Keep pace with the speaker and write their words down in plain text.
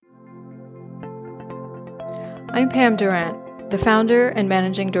I'm Pam Durant, the founder and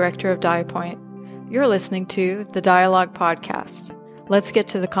managing director of DiaPoint. You're listening to the Dialogue Podcast. Let's get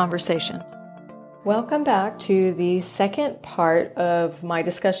to the conversation. Welcome back to the second part of my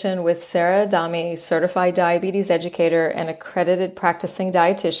discussion with Sarah Adami, certified diabetes educator and accredited practicing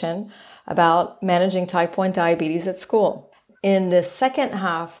dietitian, about managing type 1 diabetes at school. In the second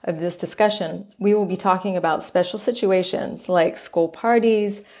half of this discussion, we will be talking about special situations like school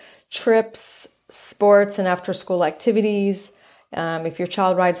parties, trips, sports and after-school activities, if your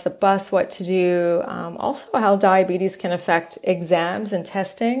child rides the bus, what to do, also how diabetes can affect exams and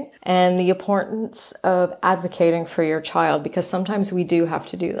testing, and the importance of advocating for your child, because sometimes we do have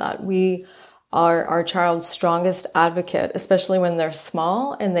to do that. We are our child's strongest advocate, especially when they're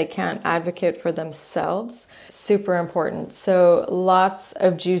small and they can't advocate for themselves. Super important. So lots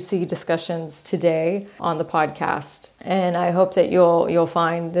of juicy discussions today on the podcast, and I hope that you'll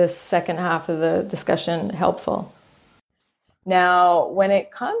find this second half of the discussion helpful. Now, when it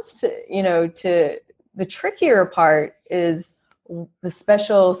comes to, to the trickier part is the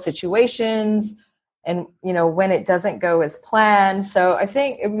special situations and, when it doesn't go as planned. So I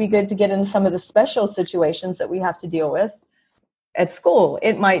think it would be good to get into some of the special situations that we have to deal with at school.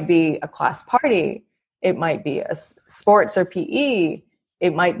 It might be a class party. It might be a sports or PE.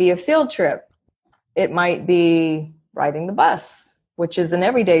 It might be a field trip. It might be riding the bus, which is an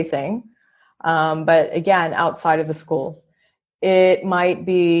everyday thing. But again, outside of the school. It might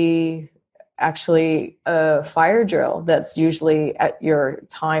be actually a fire drill that's usually at your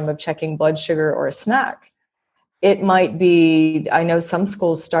time of checking blood sugar or a snack. It might be, I know some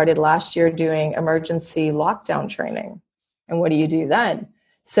schools started last year doing emergency lockdown training. And what do you do then?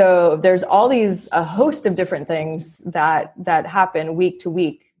 So there's a host of different things that happen week to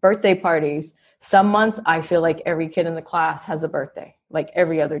week. Birthday parties. Some months I feel like every kid in the class has a birthday, like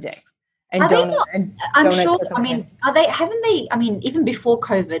every other day. And I'm sure. Even before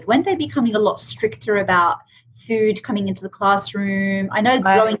COVID, weren't they becoming a lot stricter about food coming into the classroom? I know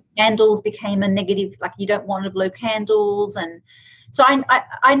blowing candles became a negative, like you don't want to blow candles. And so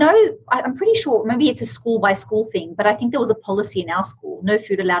I know, I'm pretty sure maybe it's a school by school thing, but I think there was a policy in our school, no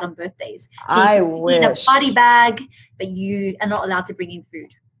food allowed on birthdays. So I wish. In a party bag, but you are not allowed to bring in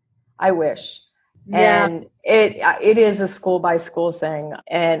food. I wish. Yeah. And it is a school by school thing.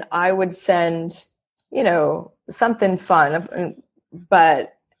 And I would send, something fun.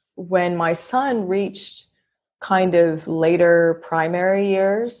 But when my son reached kind of later primary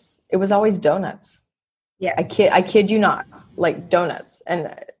years, it was always donuts. Yeah. I kid you not, like donuts.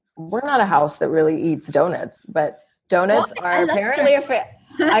 And we're not a house that really eats donuts, but donuts are apparently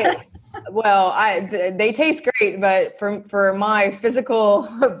they taste great, but for my physical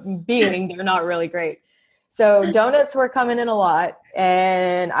being, they're not really great. So donuts were coming in a lot,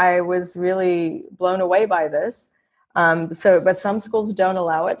 and I was really blown away by this. But some schools don't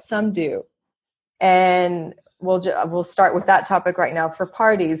allow it, some do. And we'll start with that topic right now. For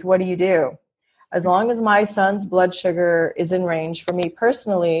parties, what do you do? As long as my son's blood sugar is in range, for me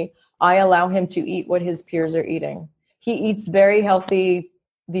personally, I allow him to eat what his peers are eating. He eats very healthy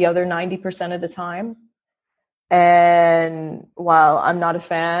the other 90% of the time. And while I'm not a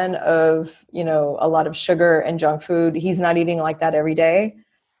fan of, a lot of sugar and junk food, he's not eating like that every day.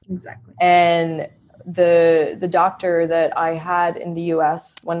 Exactly. And the doctor that I had in the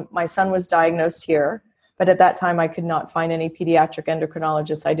US when my son was diagnosed here, but at that time I could not find any pediatric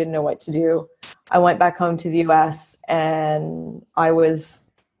endocrinologist. I didn't know what to do. I went back home to the US and I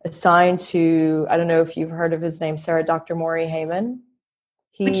was assigned to, I don't know if you've heard of his name, Dr. Maury Heyman.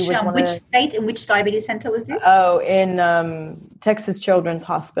 Which state and which diabetes center was this? Oh, in Texas Children's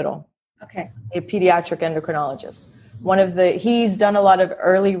Hospital. Okay. A pediatric endocrinologist. He's done a lot of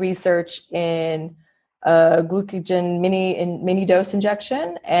early research in glucagon mini dose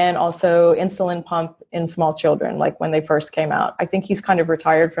injection and also insulin pump in small children, like when they first came out. I think he's kind of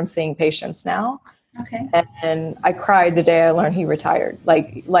retired from seeing patients now. Okay. And I cried the day I learned he retired,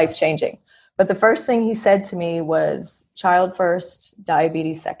 like life-changing. But the first thing he said to me was child first,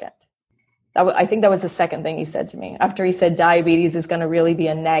 diabetes second. I think that was the second thing he said to me after he said diabetes is going to really be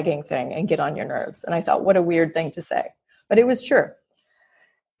a nagging thing and get on your nerves. And I thought, what a weird thing to say, but it was true.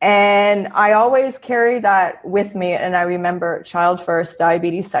 And I always carry that with me. And I remember child first,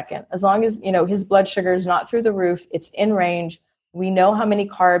 diabetes second. As long as, his blood sugar is not through the roof, it's in range. We know how many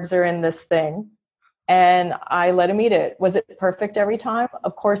carbs are in this thing. And I let him eat it. Was it perfect every time?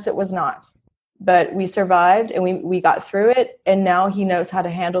 Of course it was not. But we survived and we got through it. And now he knows how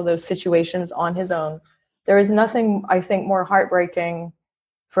to handle those situations on his own. There is nothing, I think, more heartbreaking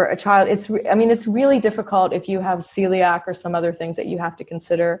for a child. It's really difficult if you have celiac or some other things that you have to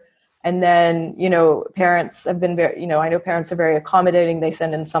consider. And then, you know, parents have been very, you know, I know parents are very accommodating. They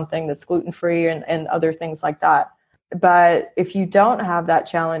send in something that's gluten-free and other things like that. But if you don't have that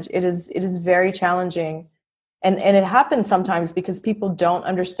challenge, it is very challenging. And it happens sometimes because people don't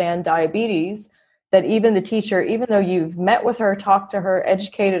understand diabetes, that even the teacher, even though you've met with her, talked to her,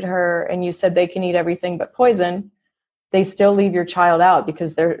 educated her, and you said they can eat everything but poison, they still leave your child out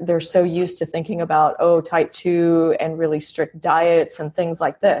because they're so used to thinking about, type 2 and really strict diets and things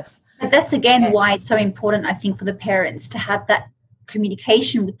like this. But that's again why it's so important, I think, for the parents to have that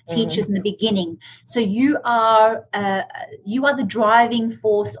communication with the teachers in the beginning. So you are the driving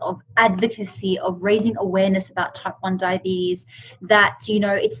force of advocacy, of raising awareness about type 1 diabetes, that, you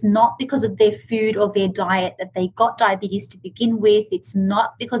know, it's not because of their food or their diet that they got diabetes to begin with. It's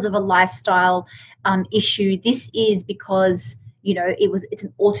not because of a lifestyle issue. This is because, you know, it's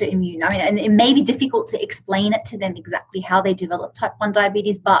an autoimmune. I mean, and it may be difficult to explain it to them exactly how they develop type 1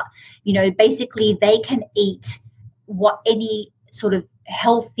 diabetes, but, you know, basically they can eat what any sort of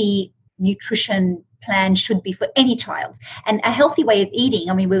healthy nutrition plan should be for any child. And a healthy way of eating,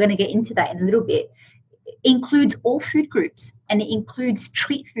 I mean, we're going to get into that in a little bit, includes all food groups, and it includes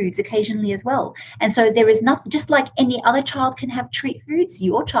treat foods occasionally as well. And so there is nothing, just like any other child can have treat foods,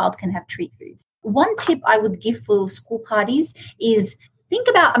 your child can have treat foods. One tip I would give for school parties is think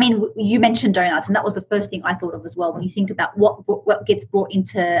about, I mean, you mentioned donuts, and that was the first thing I thought of as well when you think about what gets brought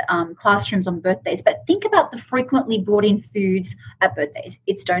into classrooms on birthdays. But think about the frequently brought in foods at birthdays.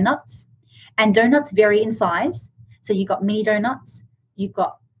 It's donuts, and donuts vary in size. So you've got mini donuts, you've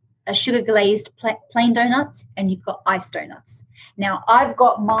got a sugar glazed plain donuts, and you've got iced donuts. Now, I've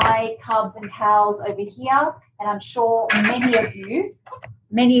got my Carbs and Cows over here, and I'm sure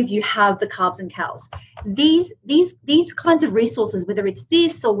many of you have the Carbs and Cows. These kinds of resources, whether it's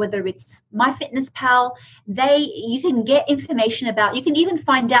this or whether it's MyFitnessPal, you can get information about. You can even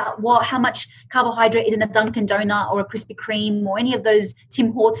find out how much carbohydrate is in a Dunkin' Donut or a Krispy Kreme or any of those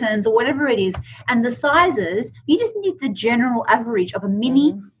Tim Hortons or whatever it is, and the sizes. You just need the general average of a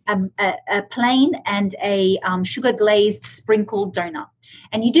mini, a plain, and a sugar glazed sprinkled donut.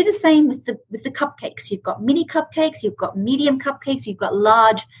 And you do the same with the cupcakes. You've got mini cupcakes, you've got medium cupcakes, you've got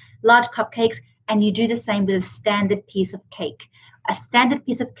large cupcakes, and you do the same with a standard piece of cake. A standard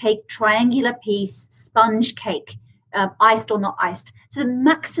piece of cake, triangular piece, sponge cake, iced or not iced. So the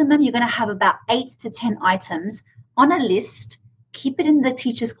maximum you're going to have about 8 to 10 items on a list. Keep it in the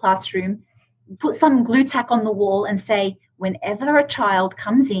teacher's classroom. Put some glue tack on the wall and say, whenever a child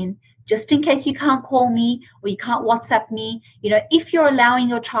comes in, just in case you can't call me or you can't WhatsApp me, you know, if you're allowing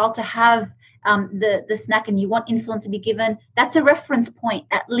your child to have the snack and you want insulin to be given, that's a reference point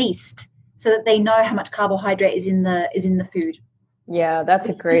at least, so that they know how much carbohydrate is in the food. Yeah, that's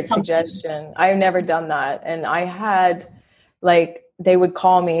a great suggestion. I've never done that. And I had, like, they would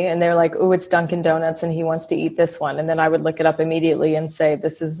call me and they're like, oh, it's Dunkin' Donuts and he wants to eat this one. And then I would look it up immediately and say,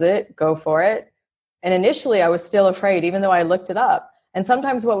 this is it, go for it. And initially I was still afraid, even though I looked it up. And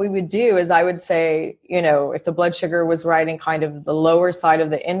sometimes what we would do is I would say, you know, if the blood sugar was right in kind of the lower side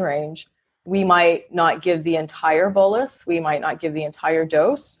of the in range, we might not give the entire bolus. We might not give the entire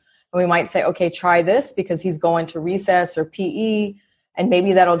dose. And we might say, okay, try this because he's going to recess or PE, and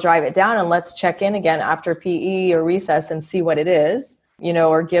maybe that'll drive it down. And let's check in again after PE or recess and see what it is, you know,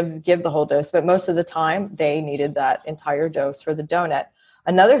 or give the whole dose. But most of the time they needed that entire dose for the donut.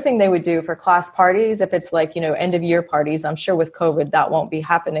 Another thing they would do for class parties, if it's like, you know, end of year parties, I'm sure with COVID that won't be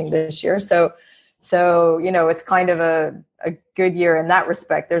happening this year. So, you know, it's kind of a good year in that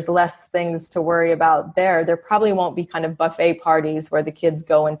respect. There's less things to worry about there. There probably won't be kind of buffet parties where the kids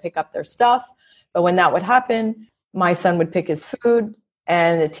go and pick up their stuff. But when that would happen, my son would pick his food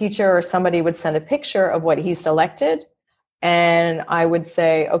and the teacher or somebody would send a picture of what he selected. And I would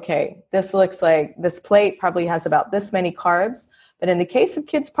say, okay, this looks like this plate probably has about this many carbs. But in the case of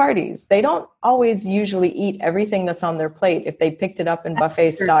kids' parties, they don't always usually eat everything that's on their plate if they picked it up in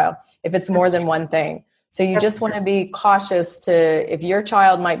buffet style, if it's more than one thing. So you just want to be cautious if your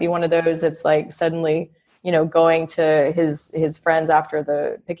child might be one of those that's like suddenly, you know, going to his friends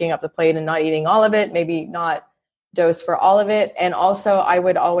after picking up the plate and not eating all of it, maybe not dose for all of it. And also I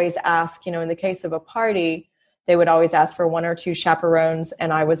would always ask, you know, in the case of a party, they would always ask for 1 or 2 chaperones,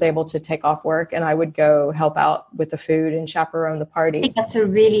 and I was able to take off work and I would go help out with the food and chaperone the party. I think that's a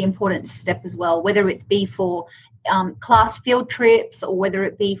really important step as well, whether it be for class field trips or whether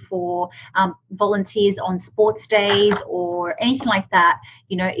it be for volunteers on sports days or anything like that.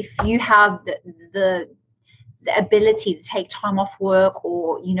 You know, if you have the the ability to take time off work,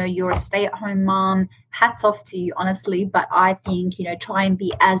 or, you're a stay-at-home mom, hats off to you, honestly. But I think, try and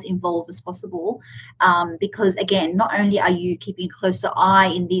be as involved as possible, because again, not only are you keeping a closer eye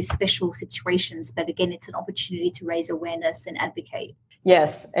in these special situations, but again, it's an opportunity to raise awareness and advocate.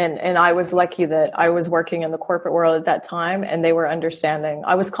 Yes. And I was lucky that I was working in the corporate world at that time, and they were understanding.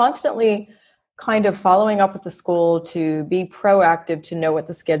 I was constantly kind of following up with the school to be proactive, to know what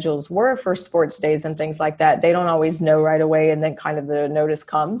the schedules were for sports days and things like that. They don't always know right away, and then kind of the notice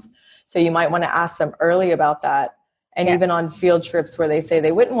comes. So you might want to ask them early about that. And even on field trips where they say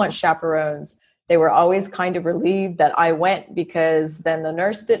they wouldn't want chaperones, they were always kind of relieved that I went, because then the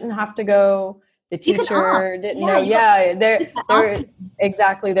nurse didn't have to go. The teacher didn't know. Yeah,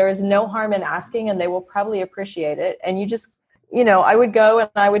 exactly. There is no harm in asking, and they will probably appreciate it. And you just, I would go and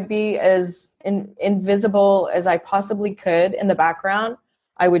I would be as invisible as I possibly could in the background.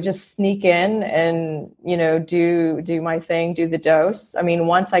 I would just sneak in and, do my thing, do the dose. I mean,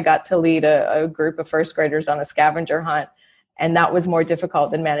 once I got to lead a group of first graders on a scavenger hunt, and that was more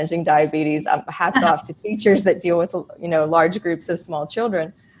difficult than managing diabetes. Hats off to teachers that deal with, large groups of small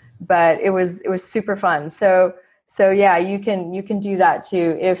children. But it was super fun. So yeah, you can do that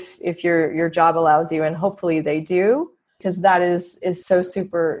too if your job allows you, and hopefully they do, because that is so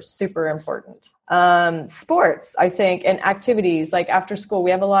super, super important. Sports, I think, and activities like after school. We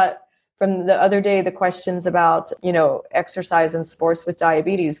have a lot from the other day, the questions about, exercise and sports with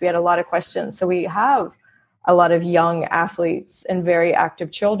diabetes. We had a lot of questions. So we have a lot of young athletes and very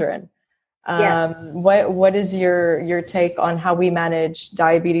active children. What is your take on how we manage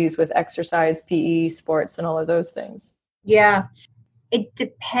diabetes with exercise, PE, sports, and all of those things? Yeah, it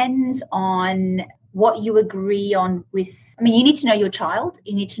depends on what you agree on with. I mean, you need to know your child.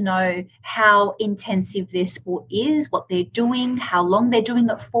 You need to know how intensive their sport is, what they're doing, how long they're doing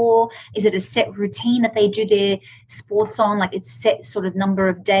it for. Is it a set routine that they do their sports on? Like it's set sort of number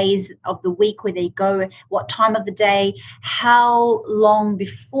of days of the week where they go, what time of the day, how long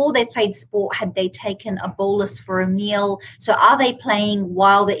before they played sport had they taken a bolus for a meal? So are they playing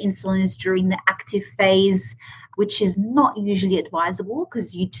while the insulin is during the active phase, which is not usually advisable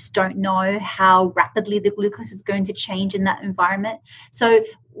because you just don't know how rapidly the glucose is going to change in that environment. So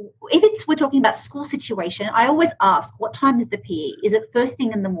if we're talking about school situation, I always ask, what time is the PE? Is it first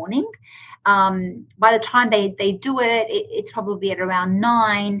thing in the morning? By the time they do it, it's probably at around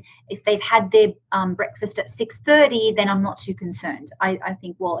 9. If they've had their breakfast at 6:30, then I'm not too concerned. I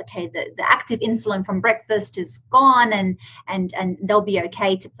think, well, okay, the active insulin from breakfast is gone, and they'll be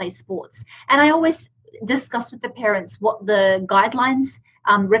okay to play sports. And I always discuss with the parents what the guidelines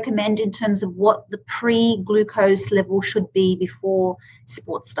recommend in terms of what the pre-glucose level should be before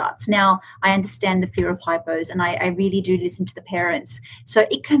sport starts. Now, I understand the fear of hypos, and I really do listen to the parents. So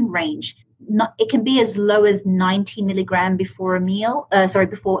it can range. It can be as low as 90 milligram before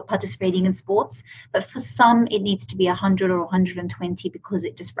before participating in sports. But for some, it needs to be 100 or 120 because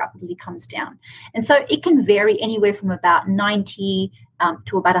it just rapidly comes down. And so it can vary anywhere from about 90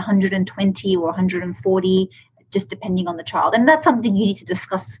 to about 120 or 140, just depending on the child. And that's something you need to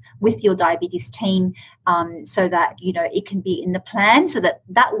discuss with your diabetes team, so that, it can be in the plan, so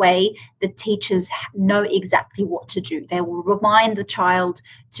that way the teachers know exactly what to do. They will remind the child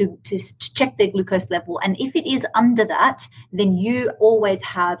to check their glucose level. And if it is under that, then you always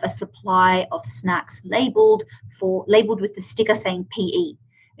have a supply of snacks labeled with the sticker saying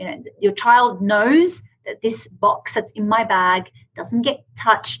PE. Your child knows that this box that's in my bag doesn't get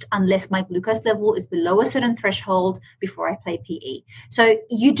touched unless my glucose level is below a certain threshold before I play PE. So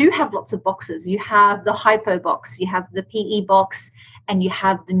you do have lots of boxes. You have the hypo box, you have the PE box, and you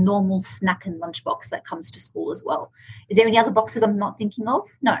have the normal snack and lunch box that comes to school as well. Is there any other boxes I'm not thinking of?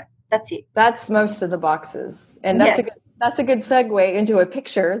 No, that's it. That's most of the boxes. And that's a good segue into a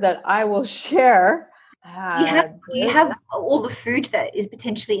picture that I will share. You have all the food that is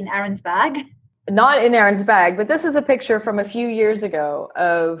potentially in Aaron's bag. Not in Aaron's bag, but this is a picture from a few years ago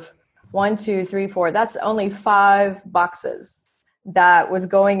of 1, 2, 3, 4. That's only 5 boxes that was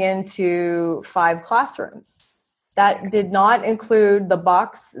going into 5 classrooms. That did not include the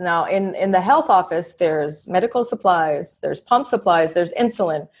box. Now, in the health office, there's medical supplies, there's pump supplies, there's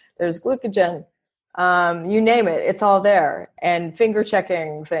insulin, there's glucogen, you name it, it's all there. And finger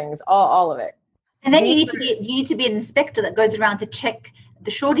checking things, all of it. And then you need to be an inspector that goes around to check the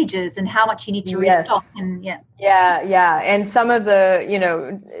shortages and how much you need to restock. And And some of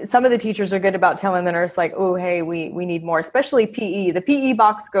the teachers are good about telling the nurse, like, oh, hey, we need more, especially PE. The PE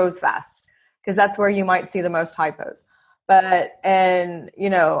box goes fast because that's where you might see the most hypos. But I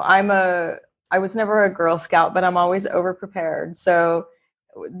was never a Girl Scout, but I'm always over prepared. So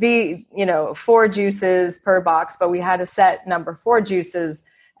 4 juices per box, but we had a set number, 4 juices,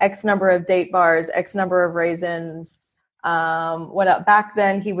 X number of date bars, X number of raisins. Back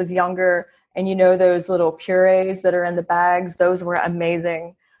then he was younger, and those little purees that are in the bags, those were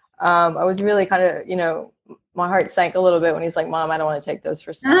amazing. I was really kind of, my heart sank a little bit when he's like, Mom, I don't want to take those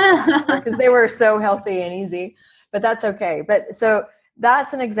for snacks, because they were so healthy and easy, but that's okay. But so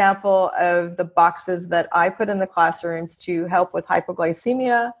that's an example of the boxes that I put in the classrooms to help with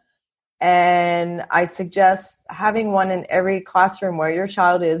hypoglycemia. And I suggest having one in every classroom where your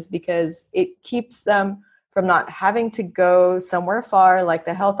child is, because it keeps them from not having to go somewhere far like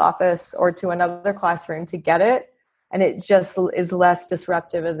the health office or to another classroom to get it. And it just is less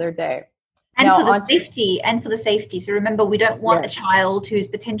disruptive of their day. And now, for the safety. So remember, we don't want a child who's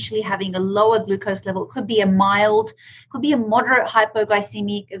potentially having a lower glucose level. It could be a moderate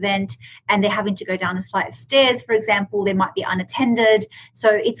hypoglycemic event, and they're having to go down a flight of stairs, for example. They might be unattended. So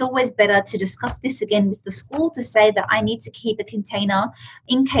it's always better to discuss this again with the school, to say that I need to keep a container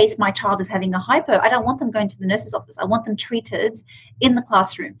in case my child is having a hypo. I don't want them going to the nurse's office. I want them treated in the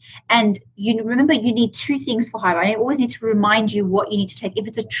classroom. And remember, you need 2 things for hypo. I always need to remind you what you need to take if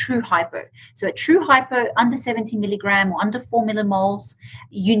it's a true hypo. So a true hypo under 70 milligram or under 4 millimoles,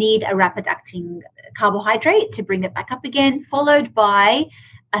 you need a rapid acting carbohydrate to bring it back up again, followed by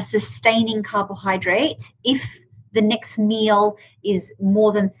a sustaining carbohydrate if the next meal is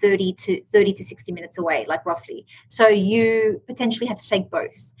more than 30 to 60 minutes away, like roughly. So you potentially have to take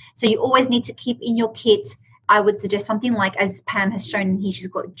both. So you always need to keep in your kit, I would suggest something like, as Pam has shown here, she's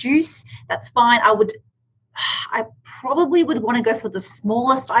got juice. That's fine. I probably would want to go for the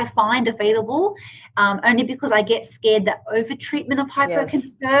smallest I find available, only because I get scared that over-treatment of hypo can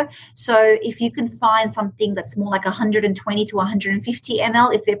occur. So if you can find something that's more like 120 to 150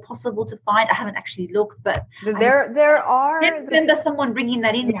 ml, if they're possible to find. I haven't actually looked, but there are. I remember someone bringing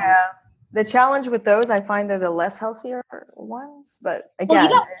that in. Yeah. The challenge with those, I find they're the less healthier ones. But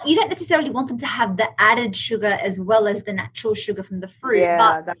again, you don't necessarily want them to have the added sugar as well as the natural sugar from the fruit.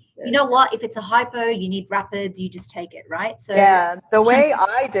 Yeah, but you know what? If it's a hypo, you need rapids, you just take it, right? So yeah, the way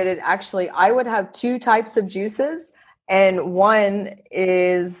I did it, actually, I would have 2 types of juices, and one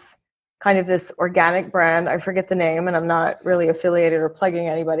is kind of this organic brand. I forget the name, and I'm not really affiliated or plugging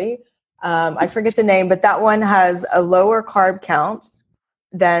anybody. I forget the name, but that one has a lower carb count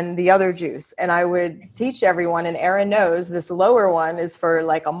than the other juice. And I would teach everyone, and Erin knows this lower one is for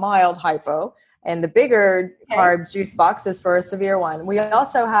like a mild hypo, and the bigger carb juice box is for a severe one. We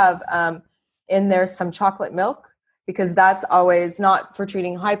also have in there some chocolate milk, because that's always not for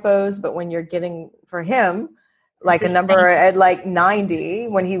treating hypos, but when you're getting, for him, like a number at like 90,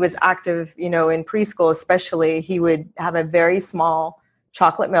 when he was active, in preschool especially, he would have a very small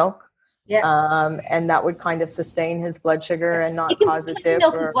chocolate milk. Yeah. And that would kind of sustain his blood sugar and not cause a dip.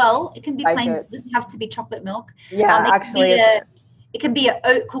 Milk as well. It can be plain. It doesn't have to be chocolate milk. Yeah, actually. It can be an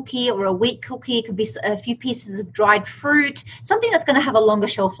oat cookie or a wheat cookie. It could be a few pieces of dried fruit, something that's going to have a longer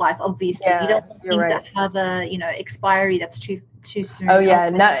shelf life, obviously. You don't want things that have a, expiry that's too soon. Oh, yeah.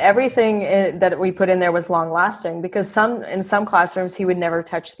 Not everything that we put in there was long lasting, because in some classrooms, he would never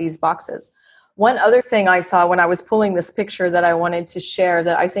touch these boxes. One other thing I saw when I was pulling this picture that I wanted to share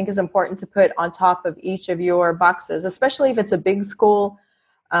that I think is important to put on top of each of your boxes, especially if it's a big school.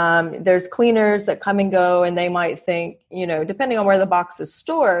 There's cleaners that come and go, and they might think, depending on where the box is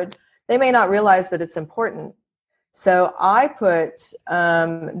stored, they may not realize that it's important. So I put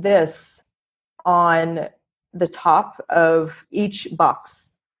this on the top of each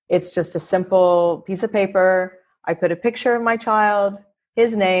box. It's just a simple piece of paper. I put a picture of my child,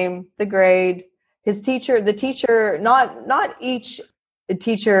 his name, the grade, his teacher, the teacher, not each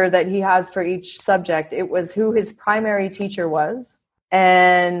teacher that he has for each subject. It was who his primary teacher was.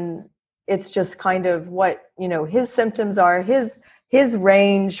 And it's just kind of what, his symptoms are, his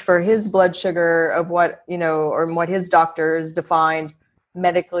range for his blood sugar of what, or what his doctors defined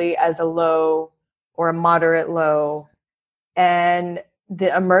medically as a low or a moderate low. And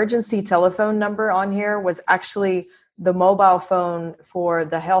the emergency telephone number on here was actually the mobile phone for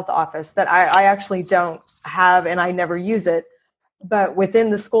the health office that I actually don't have, and I never use it. But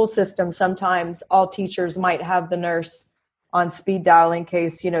within the school system, sometimes all teachers might have the nurse on speed dial in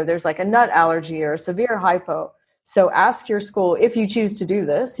case, there's like a nut allergy or a severe hypo. So ask your school, if you choose to do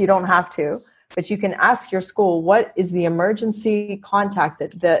this, you don't have to, but you can ask your school, what is the emergency contact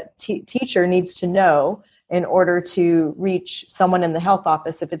that the teacher needs to know in order to reach someone in the health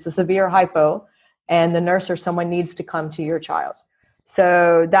office if it's a severe hypo and the nurse or someone needs to come to your child.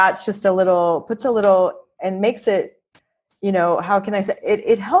 So that's just puts a little, and makes it, how can I say,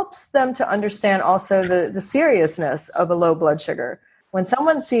 it helps them to understand also the seriousness of a low blood sugar. When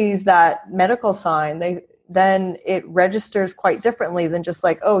someone sees that medical sign, then it registers quite differently than just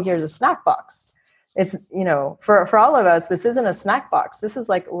like, oh, here's a snack box. It's, for all of us, this isn't a snack box. This is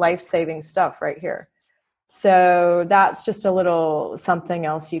like life-saving stuff right here. So that's just a little something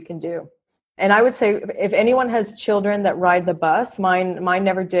else you can do. And I would say if anyone has children that ride the bus, mine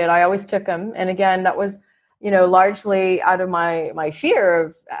never did. I always took them. And again, that was, largely out of my fear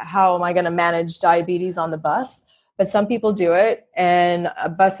of how am I going to manage diabetes on the bus. But some people do it. And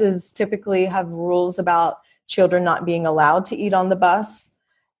buses typically have rules about children not being allowed to eat on the bus.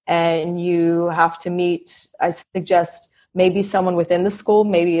 And you have to meet, I suggest, maybe someone within the school,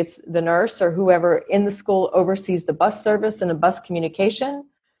 maybe it's the nurse or whoever in the school oversees the bus service and the bus communication,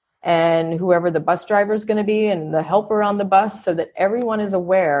 and whoever the bus driver is going to be and the helper on the bus, so that everyone is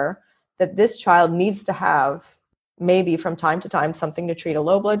aware that this child needs to have maybe from time to time something to treat a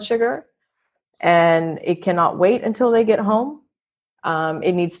low blood sugar, and it cannot wait until they get home.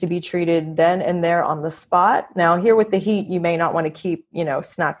 It needs to be treated then and there on the spot. Now, here with the heat, you may not want to keep,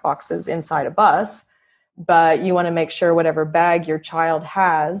 snack boxes inside a bus, but you want to make sure whatever bag your child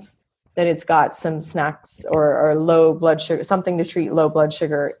has, that it's got some snacks or low blood sugar, something to treat low blood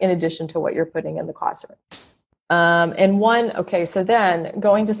sugar in addition to what you're putting in the classroom. So then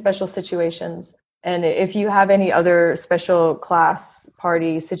going to special situations, and if you have any other special class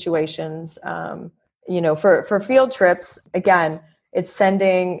party situations, for field trips, again, it's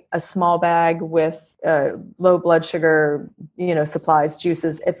sending a small bag with low blood sugar, supplies,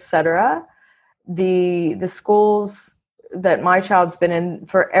 juices, etc. The schools that my child's been in,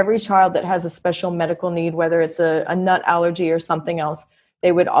 for every child that has a special medical need, whether it's a nut allergy or something else,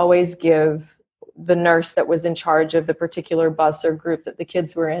 they would always give the nurse that was in charge of the particular bus or group that the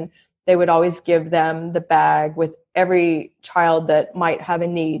kids were in, they would always give them the bag with every child that might have a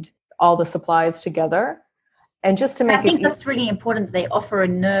need, all the supplies together. And just to make I think that's really important that they offer a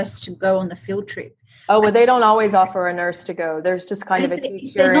nurse to go on the field trip. Oh, well, they don't always offer a nurse to go. There's just kind of a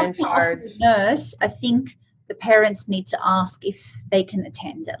teacher in charge. Nurse, I think the parents need to ask if they can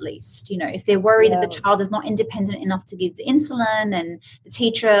attend at least. If they're worried that the child is not independent enough to give the insulin, and the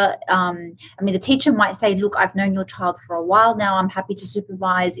teacher, the teacher might say, look, I've known your child for a while now. I'm happy to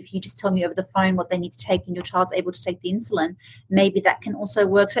supervise. If you just tell me over the phone what they need to take and your child's able to take the insulin, maybe that can also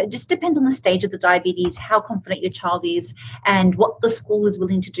work. So it just depends on the stage of the diabetes, how confident your child is, and what the school is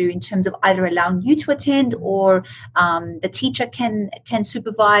willing to do in terms of either allowing you to attend, or the teacher can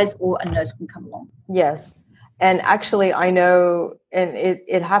supervise, or a nurse can come along. Yes. And actually, I know, and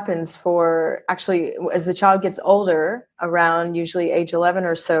it happens for, actually, as the child gets older, around usually age 11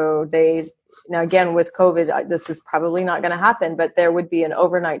 or so, now again, with COVID, this is probably not going to happen, but there would be an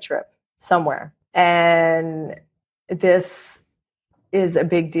overnight trip somewhere. And this is a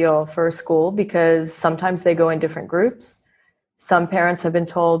big deal for a school because sometimes they go in different groups. Some parents have been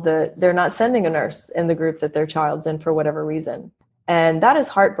told that they're not sending a nurse in the group that their child's in for whatever reason. And that is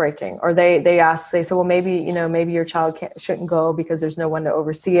heartbreaking. Or they say, well, maybe your child shouldn't go because there's no one to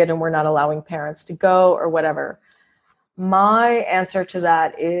oversee it and we're not allowing parents to go or whatever. My answer to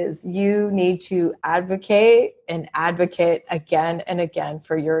that is you need to advocate again and again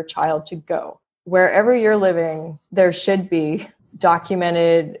for your child to go. Wherever you're living, there should be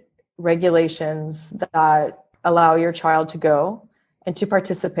documented regulations that allow your child to go and to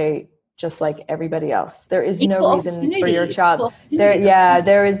participate just like everybody else. There is no reason for your child.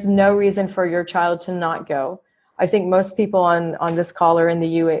 There is no reason for your child to not go. I think most people on this call are in the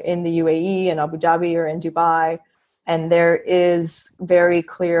UAE and Abu Dhabi or in Dubai, and there is very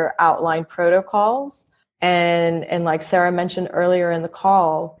clear outlined protocols. And like Sarah mentioned earlier in the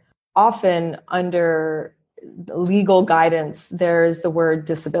call, often under legal guidance, there's the word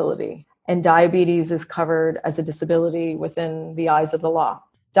disability, and diabetes is covered as a disability within the eyes of the law.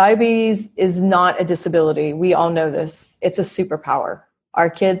 Diabetes is not a disability. We all know this. It's a superpower. Our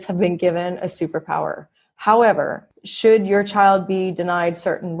kids have been given a superpower. However, should your child be denied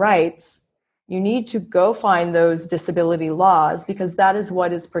certain rights, you need to go find those disability laws because that is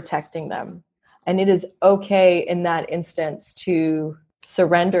what is protecting them. And it is okay in that instance to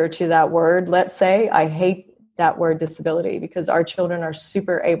surrender to that word. Let's say, I hate that word disability because our children are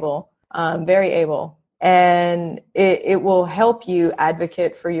super able, very able. And it will help you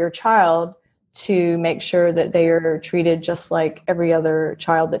advocate for your child to make sure that they are treated just like every other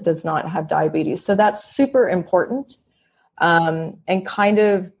child that does not have diabetes. So that's super important, and kind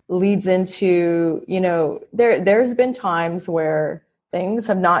of leads into, there's been times where things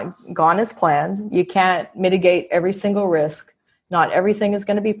have not gone as planned. You can't mitigate every single risk. Not everything is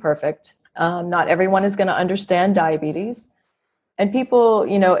going to be perfect. Not everyone is going to understand diabetes. And people,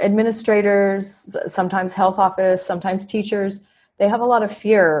 administrators, sometimes health office, sometimes teachers, they have a lot of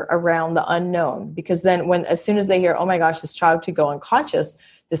fear around the unknown, because then as soon as they hear, oh my gosh, this child could go unconscious,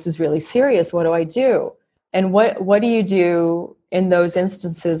 this is really serious, what do I do? And what do you do in those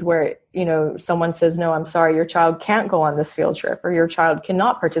instances where, someone says, no, I'm sorry, your child can't go on this field trip, or your child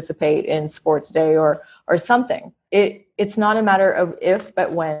cannot participate in sports day or something? It's not a matter of if,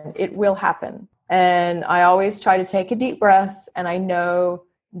 but when. It will happen. And I always try to take a deep breath, and I know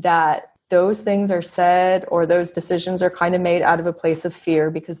that those things are said, or those decisions are kind of made out of a place of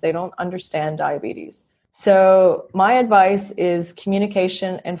fear because they don't understand diabetes. So my advice is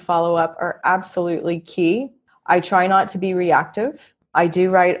communication and follow-up are absolutely key. I try not to be reactive. I do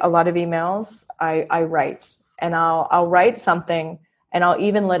write a lot of emails. I write, and I'll write something, and I'll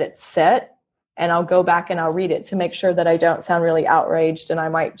even let it sit, and I'll go back and I'll read it to make sure that I don't sound really outraged, and I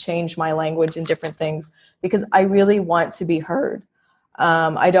might change my language and different things because I really want to be heard.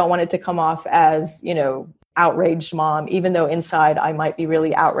 I don't want it to come off as, outraged mom, even though inside I might be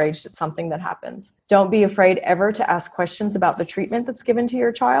really outraged at something that happens. Don't be afraid ever to ask questions about the treatment that's given to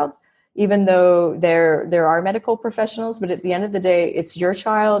your child, even though there are medical professionals. But at the end of the day, it's your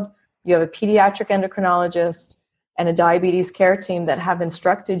child. You have a pediatric endocrinologist and a diabetes care team that have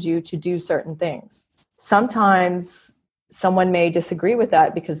instructed you to do certain things. Sometimes someone may disagree with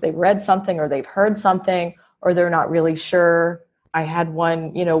that because they've read something or they've heard something, or they're not really sure. I had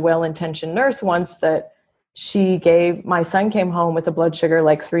one, well-intentioned nurse once that my son came home with a blood sugar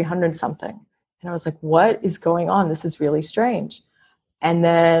like 300 something. And I was like, what is going on? This is really strange. And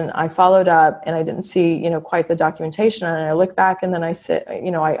then I followed up, and I didn't see, quite the documentation. And I looked back, and then I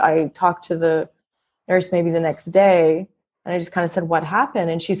talked to the nurse maybe the next day, and I just kind of said, what happened?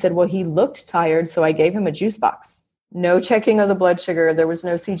 And she said, well, he looked tired, so I gave him a juice box. No checking of the blood sugar. There was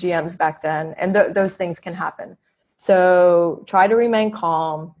no CGMs back then. And those things can happen. So try to remain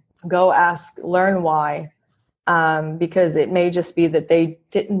calm, go ask, learn why, because it may just be that they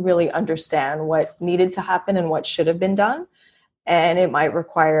didn't really understand what needed to happen and what should have been done. And it might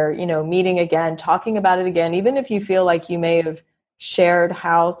require, meeting again, talking about it again, even if you feel like you may have shared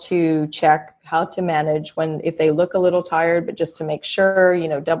how to check, how to manage if they look a little tired, but just to make sure,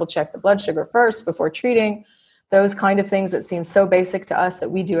 double check the blood sugar first before treating. Those kind of things that seem so basic to us that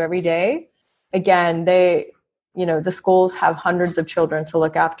we do every day. Again, the schools have hundreds of children to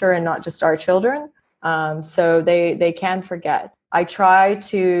look after, and not just our children. So they can forget. I try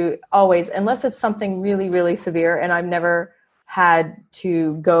to always, unless it's something really, really severe, and I've never had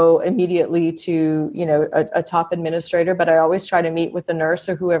to go immediately to, a top administrator, but I always try to meet with the nurse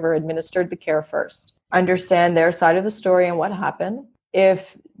or whoever administered the care first, understand their side of the story and what happened.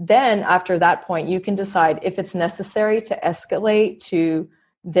 If then after that point, you can decide if it's necessary to escalate to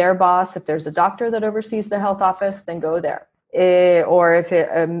their boss. If there's a doctor that oversees the health office, then go there. Or if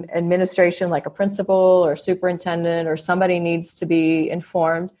administration, like a principal or superintendent or somebody, needs to be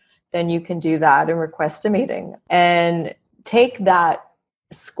informed, then you can do that and request a meeting. And take that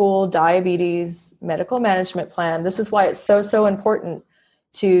school diabetes medical management plan. This is why it's so, so important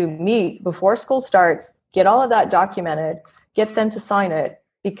to meet before school starts, get all of that documented, get them to sign it,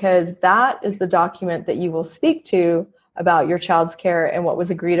 because that is the document that you will speak to about your child's care and what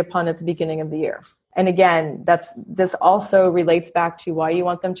was agreed upon at the beginning of the year. And again, this also relates back to why you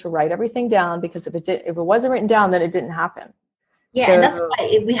want them to write everything down, because if it wasn't written down, then it didn't happen. Yeah, so, and that's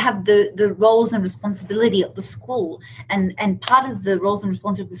why we have the roles and responsibility of the school. And part of the roles and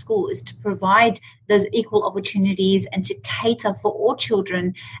responsibility of the school is to provide those equal opportunities and to cater for all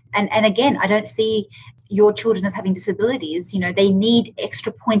children. And again, I don't see your children as having disabilities. They need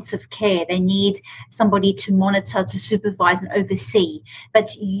extra points of care. They need somebody to monitor, to supervise and oversee.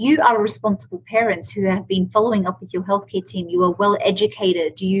 But you are responsible parents who have been following up with your healthcare team. You are well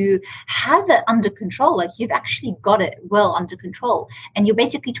educated. You have it under control. Like, you've actually got it well under control. And you're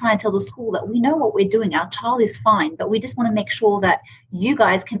basically trying to tell the school that we know what we're doing. Our child is fine, but we just want to make sure that you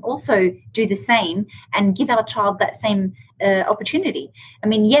guys can also do the same and give our child that same opportunity. I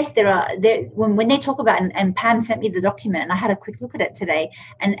mean, yes, when they talk about, and Pam sent me the document and I had a quick look at it today.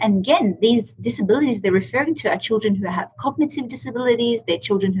 And again, these disabilities they're referring to are children who have cognitive disabilities. They're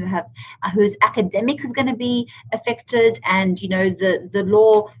children whose academics is going to be affected. And, the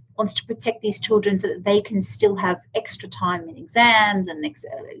law wants to protect these children so that they can still have extra time in exams and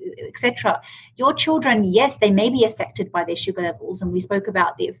etc. Your children, yes, they may be affected by their sugar levels. And we spoke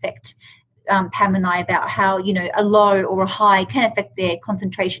about the effect Pam and I about how, a low or a high can affect their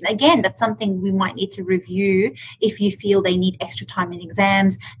concentration. Again, that's something we might need to review if you feel they need extra time in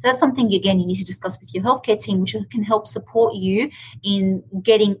exams. So that's something, again, you need to discuss with your healthcare team, which can help support you in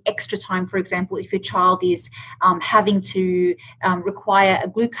getting extra time. For example, if your child is having to require a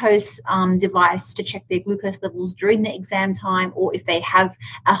glucose device to check their glucose levels during the exam time, or if they have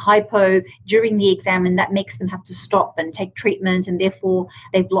a hypo during the exam and that makes them have to stop and take treatment, and therefore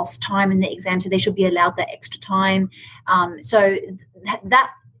they've lost time in the exam, so they should be allowed that extra time. So that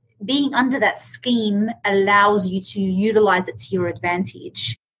being under that scheme allows you to utilize it to your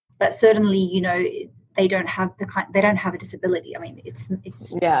advantage. But certainly, they don't have a disability. I mean, it's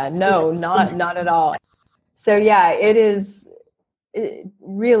not at all. So it is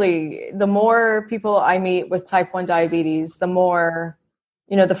really, the more people I meet with type 1 diabetes, the more,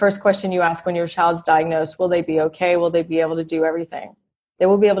 the first question you ask when your child's diagnosed, will they be okay? Will they be able to do everything? They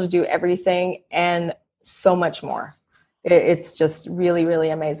will be able to do everything and so much more. It's just really,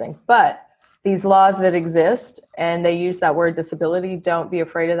 really amazing. But these laws that exist, and they use that word disability, don't be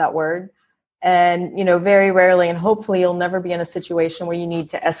afraid of that word. And, very rarely, and hopefully you'll never be in a situation where you need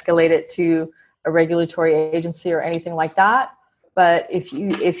to escalate it to a regulatory agency or anything like that. But if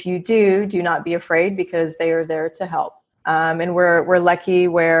you do not be afraid, because they are there to help. And we're lucky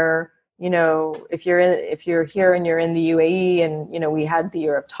where, if you're here and you're in the UAE, and, we had the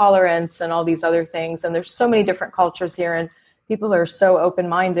year of tolerance and all these other things, and there's so many different cultures here, and people are so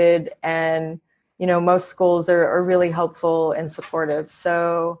open-minded, and, most schools are really helpful and supportive.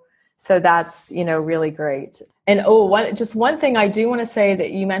 So that's, really great. And one thing I do want to say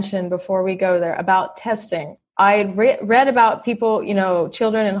that you mentioned before we go there about testing. I had read about people,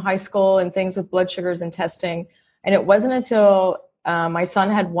 children in high school and things with blood sugars and testing. And it wasn't until my son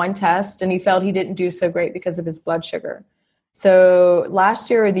had one test and he felt he didn't do so great because of his blood sugar. So last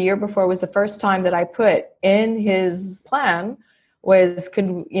year or the year before was the first time that I put in his plan was,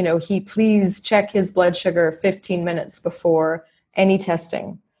 could he please check his blood sugar 15 minutes before any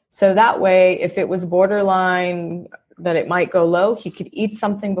testing. So that way, if it was borderline that it might go low, he could eat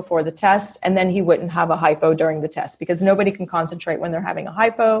something before the test, and then he wouldn't have a hypo during the test, because nobody can concentrate when they're having a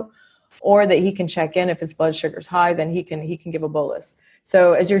hypo, or that he can check in if his blood sugar's high, then he can give a bolus.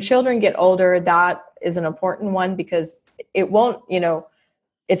 So as your children get older, that is an important one, because it won't,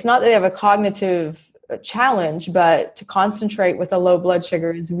 it's not that they have a cognitive challenge, but to concentrate with a low blood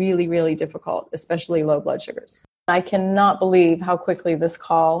sugar is really, really difficult, especially low blood sugars. I cannot believe how quickly this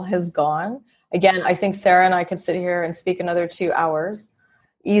call has gone. Again, I think Sarah and I could sit here and speak another 2 hours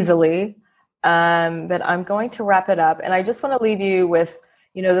easily, but I'm going to wrap it up. And I just want to leave you with,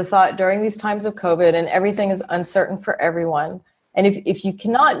 the thought during these times of COVID, and everything is uncertain for everyone. And if you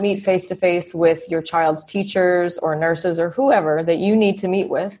cannot meet face-to-face with your child's teachers or nurses or whoever that you need to meet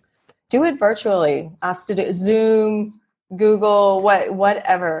with, do it virtually. Ask to do Zoom, Google,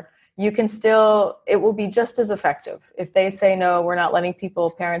 whatever. You can still, it will be just as effective. If they say, no, we're not letting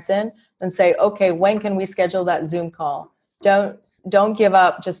parents in, then say, okay, when can we schedule that Zoom call? Don't give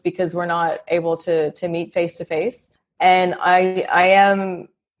up just because we're not able to meet face to face. And I am,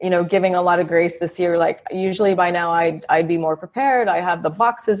 giving a lot of grace this year. Like usually by now I'd be more prepared. I have the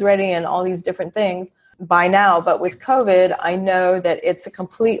boxes ready and all these different things by now. But with COVID, I know that it's a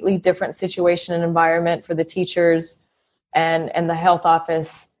completely different situation and environment for the teachers and the health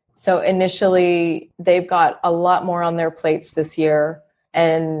office. So initially, they've got a lot more on their plates this year,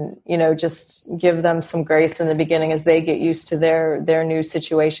 and, just give them some grace in the beginning as they get used to their new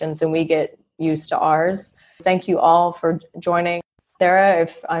situations and we get used to ours. Thank you all for joining. Sarah,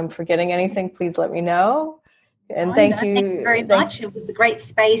 if I'm forgetting anything, please let me know. And thank you very much. It was a great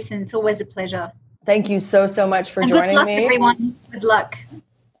space, and it's always a pleasure. Thank you so much for joining me. Good luck, everyone. Good luck.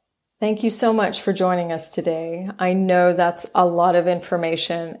 Thank you so much for joining us today. I know that's a lot of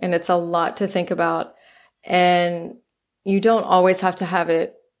information and it's a lot to think about. And you don't always have to have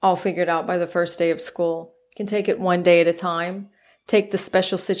it all figured out by the first day of school. You can take it one day at a time. Take the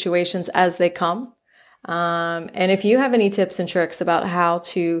special situations as they come. And if you have any tips and tricks about how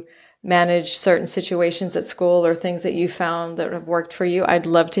to manage certain situations at school or things that you found that have worked for you, I'd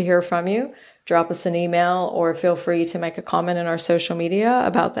love to hear from you. Drop us an email or feel free to make a comment in our social media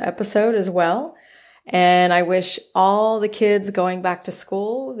about the episode as well. And I wish all the kids going back to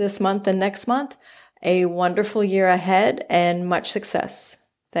school this month and next month a wonderful year ahead and much success.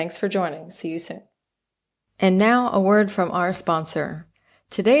 Thanks for joining. See you soon. And now a word from our sponsor.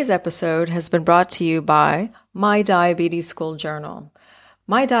 Today's episode has been brought to you by My Diabetes School Journal.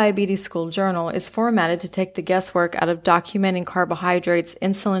 My Diabetes School Journal is formatted to take the guesswork out of documenting carbohydrates,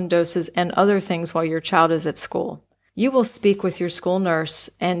 insulin doses, and other things while your child is at school. You will speak with your school nurse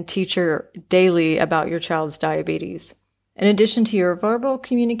and teacher daily about your child's diabetes. In addition to your verbal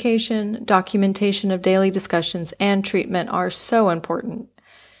communication, documentation of daily discussions and treatment are so important.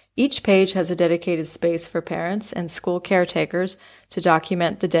 Each page has a dedicated space for parents and school caretakers to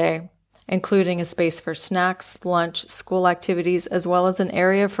document the day, including a space for snacks, lunch, school activities, as well as an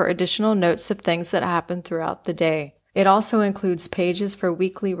area for additional notes of things that happen throughout the day. It also includes pages for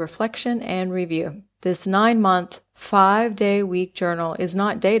weekly reflection and review. This 9-month, 5-day week journal is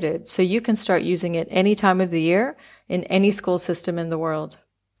not dated, so you can start using it any time of the year in any school system in the world.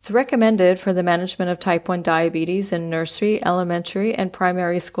 It's recommended for the management of type 1 diabetes in nursery, elementary, and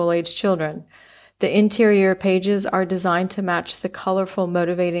primary school-age children. The interior pages are designed to match the colorful,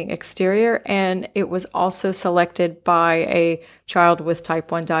 motivating exterior, and it was also selected by a child with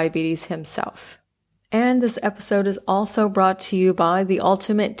type 1 diabetes himself. And this episode is also brought to you by the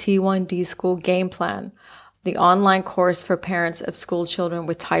Ultimate T1D School Game Plan, the online course for parents of school children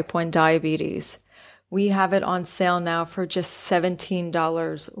with type 1 diabetes. We have it on sale now for just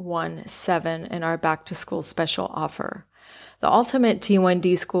 $17.17 in our back to school special offer. The Ultimate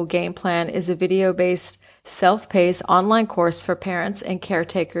T1D School Game Plan is a video-based, self-paced online course for parents and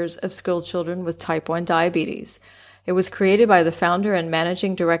caretakers of school children with type 1 diabetes. It was created by the founder and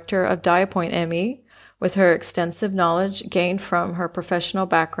managing director of DiaPoint ME, with her extensive knowledge gained from her professional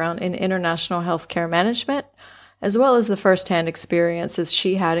background in international healthcare management, as well as the first-hand experiences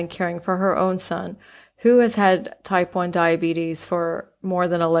she had in caring for her own son, who has had type 1 diabetes for more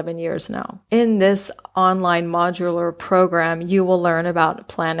than 11 years now. In this online modular program, you will learn about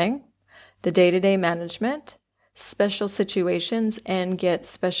planning, the day-to-day management, special situations, and get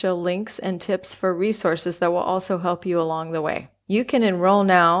special links and tips for resources that will also help you along the way. You can enroll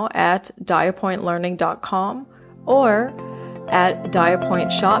now at diapointlearning.com or at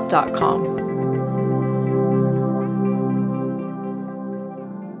diapointshop.com.